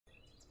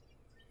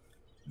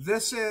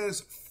This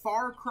is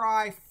Far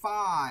Cry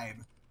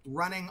 5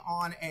 running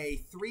on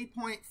a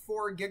 3.4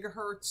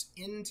 gigahertz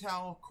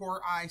Intel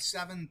Core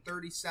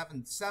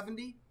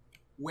i7-3770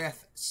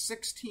 with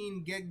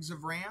 16 gigs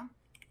of RAM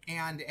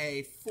and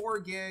a 4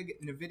 gig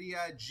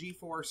NVIDIA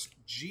GeForce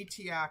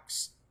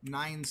GTX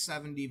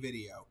 970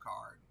 video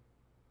card.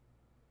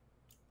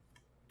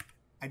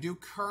 I do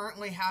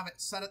currently have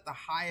it set at the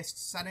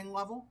highest setting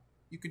level.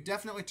 You could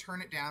definitely turn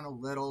it down a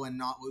little and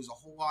not lose a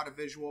whole lot of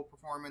visual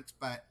performance,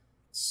 but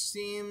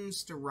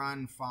seems to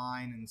run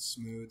fine and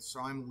smooth, so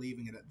I'm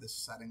leaving it at this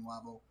setting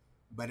level.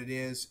 But it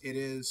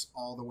is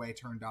all the way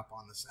turned up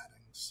on the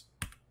settings.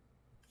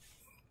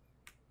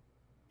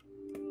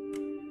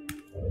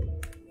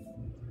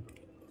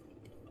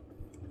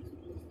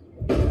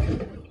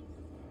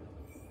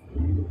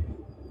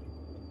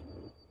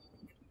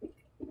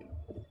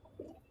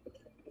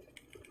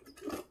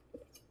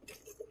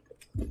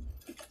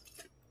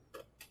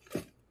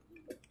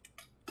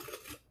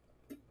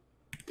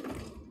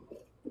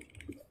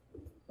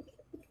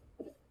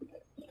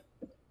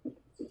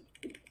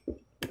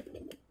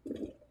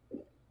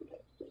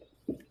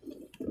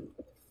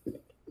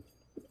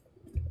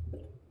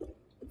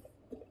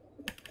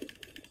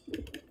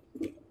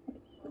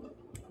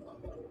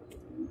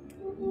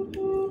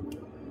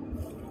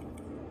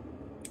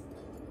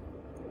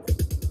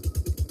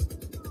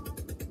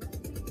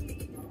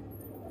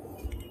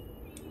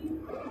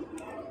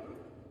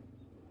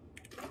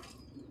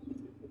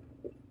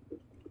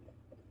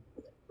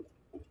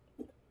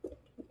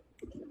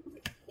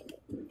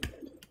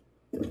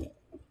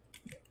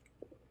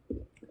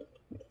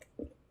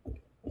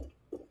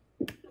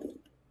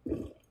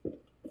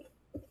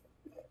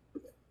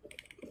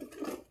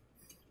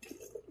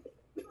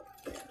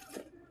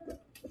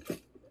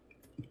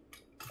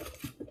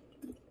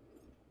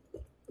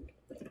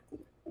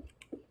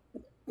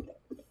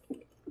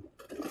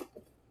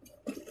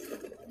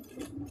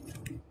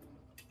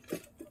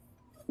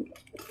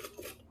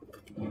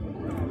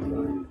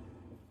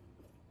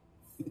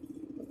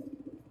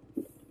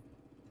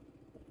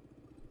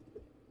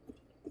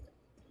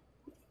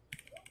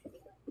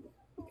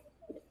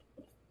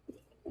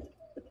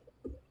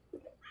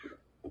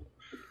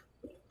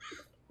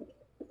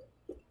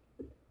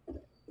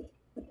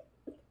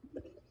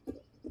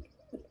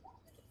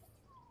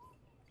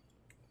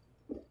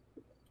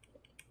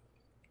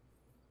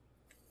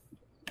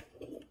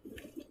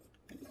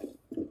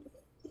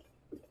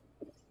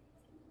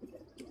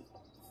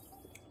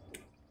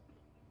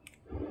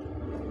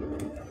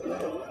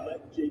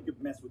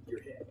 Mess with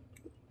your head.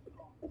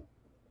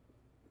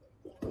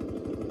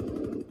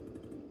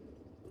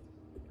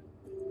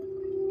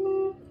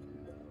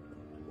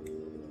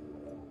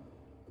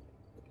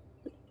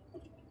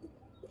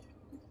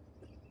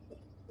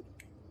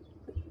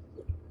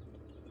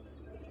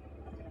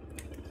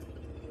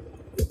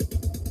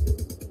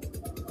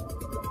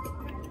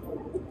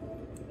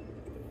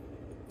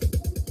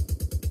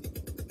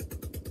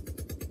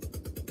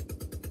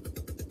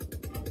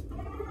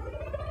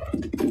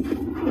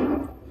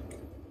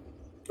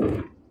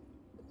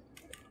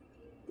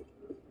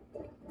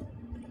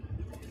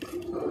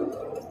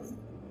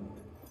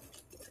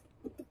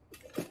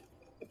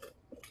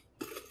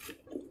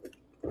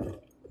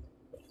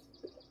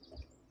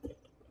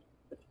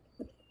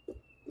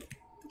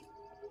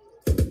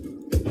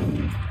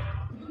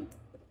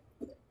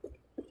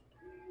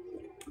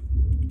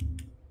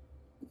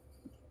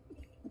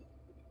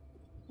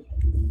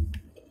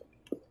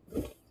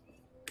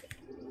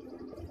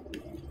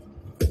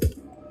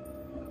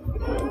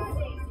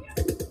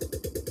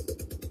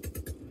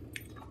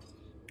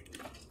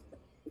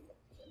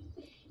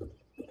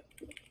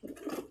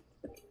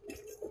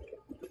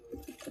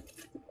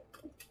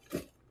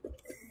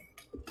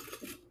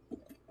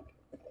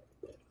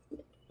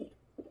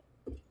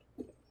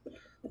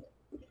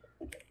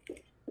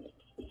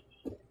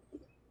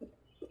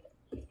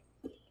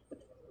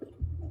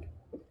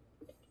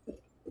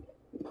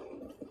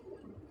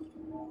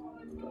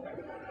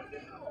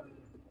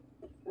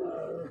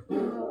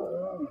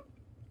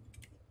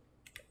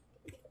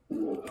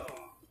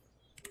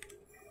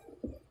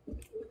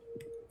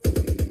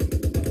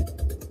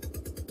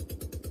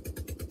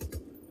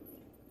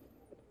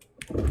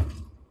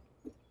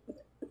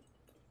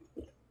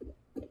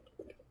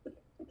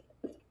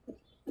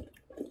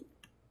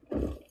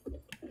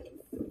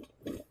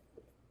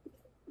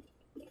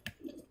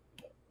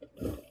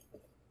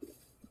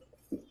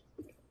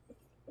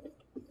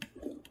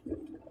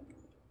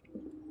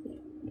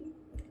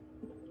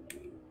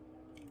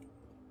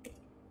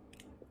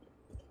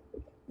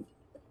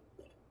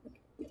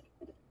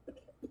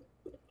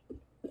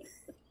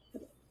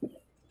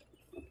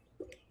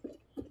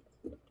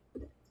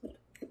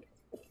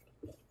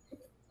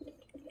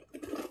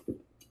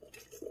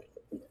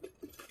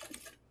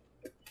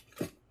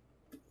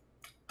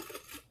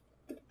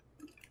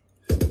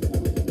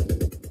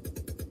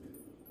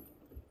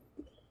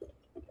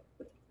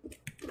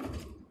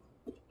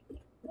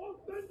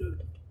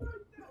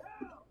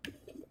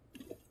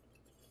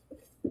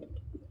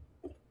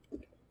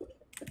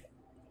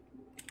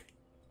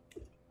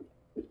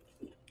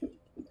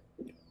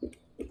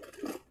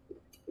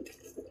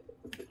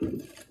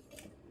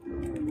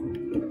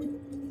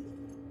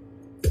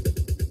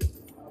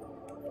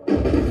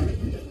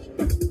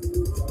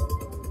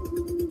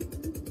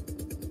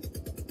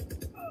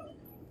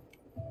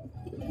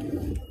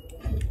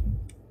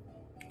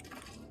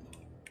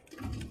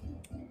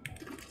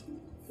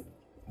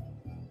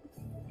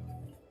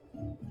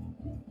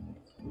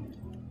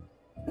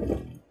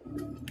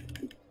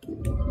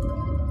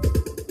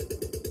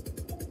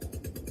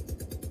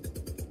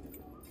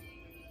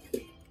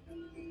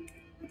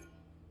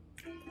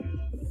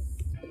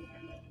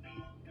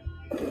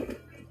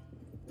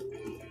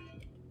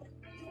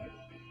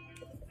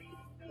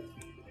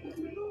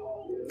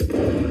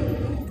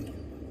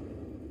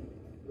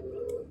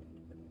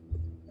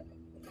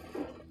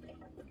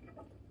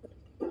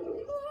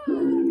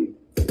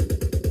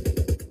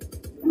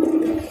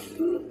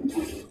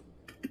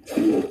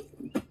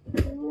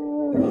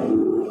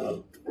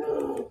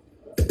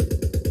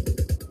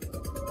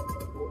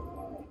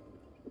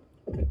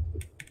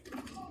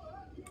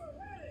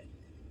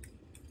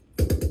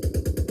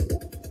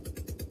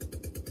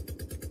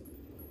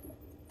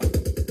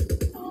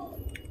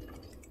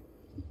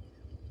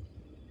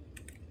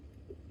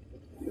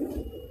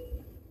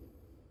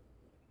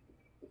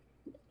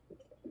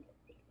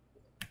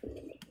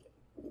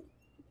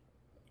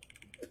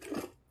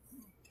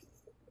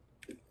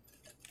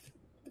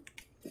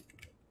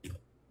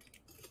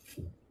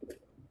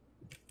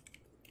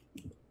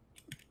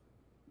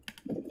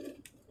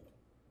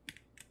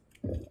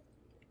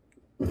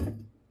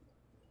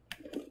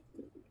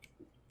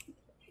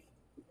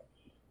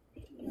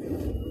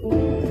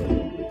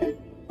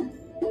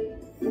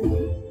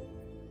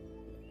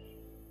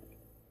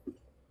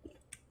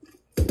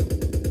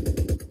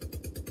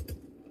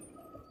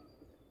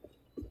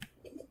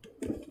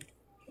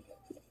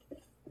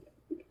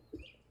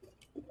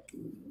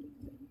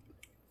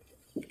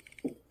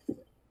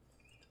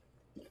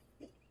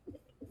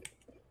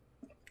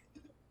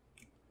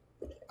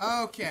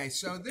 Okay,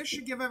 so this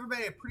should give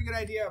everybody a pretty good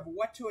idea of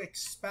what to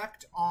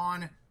expect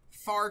on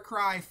Far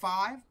Cry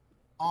 5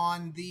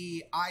 on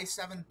the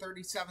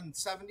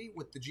i7-3770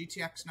 with the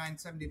GTX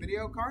 970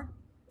 video card.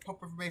 Hope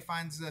everybody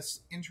finds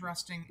this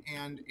interesting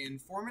and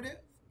informative,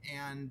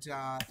 and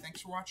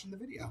thanks for watching the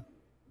video.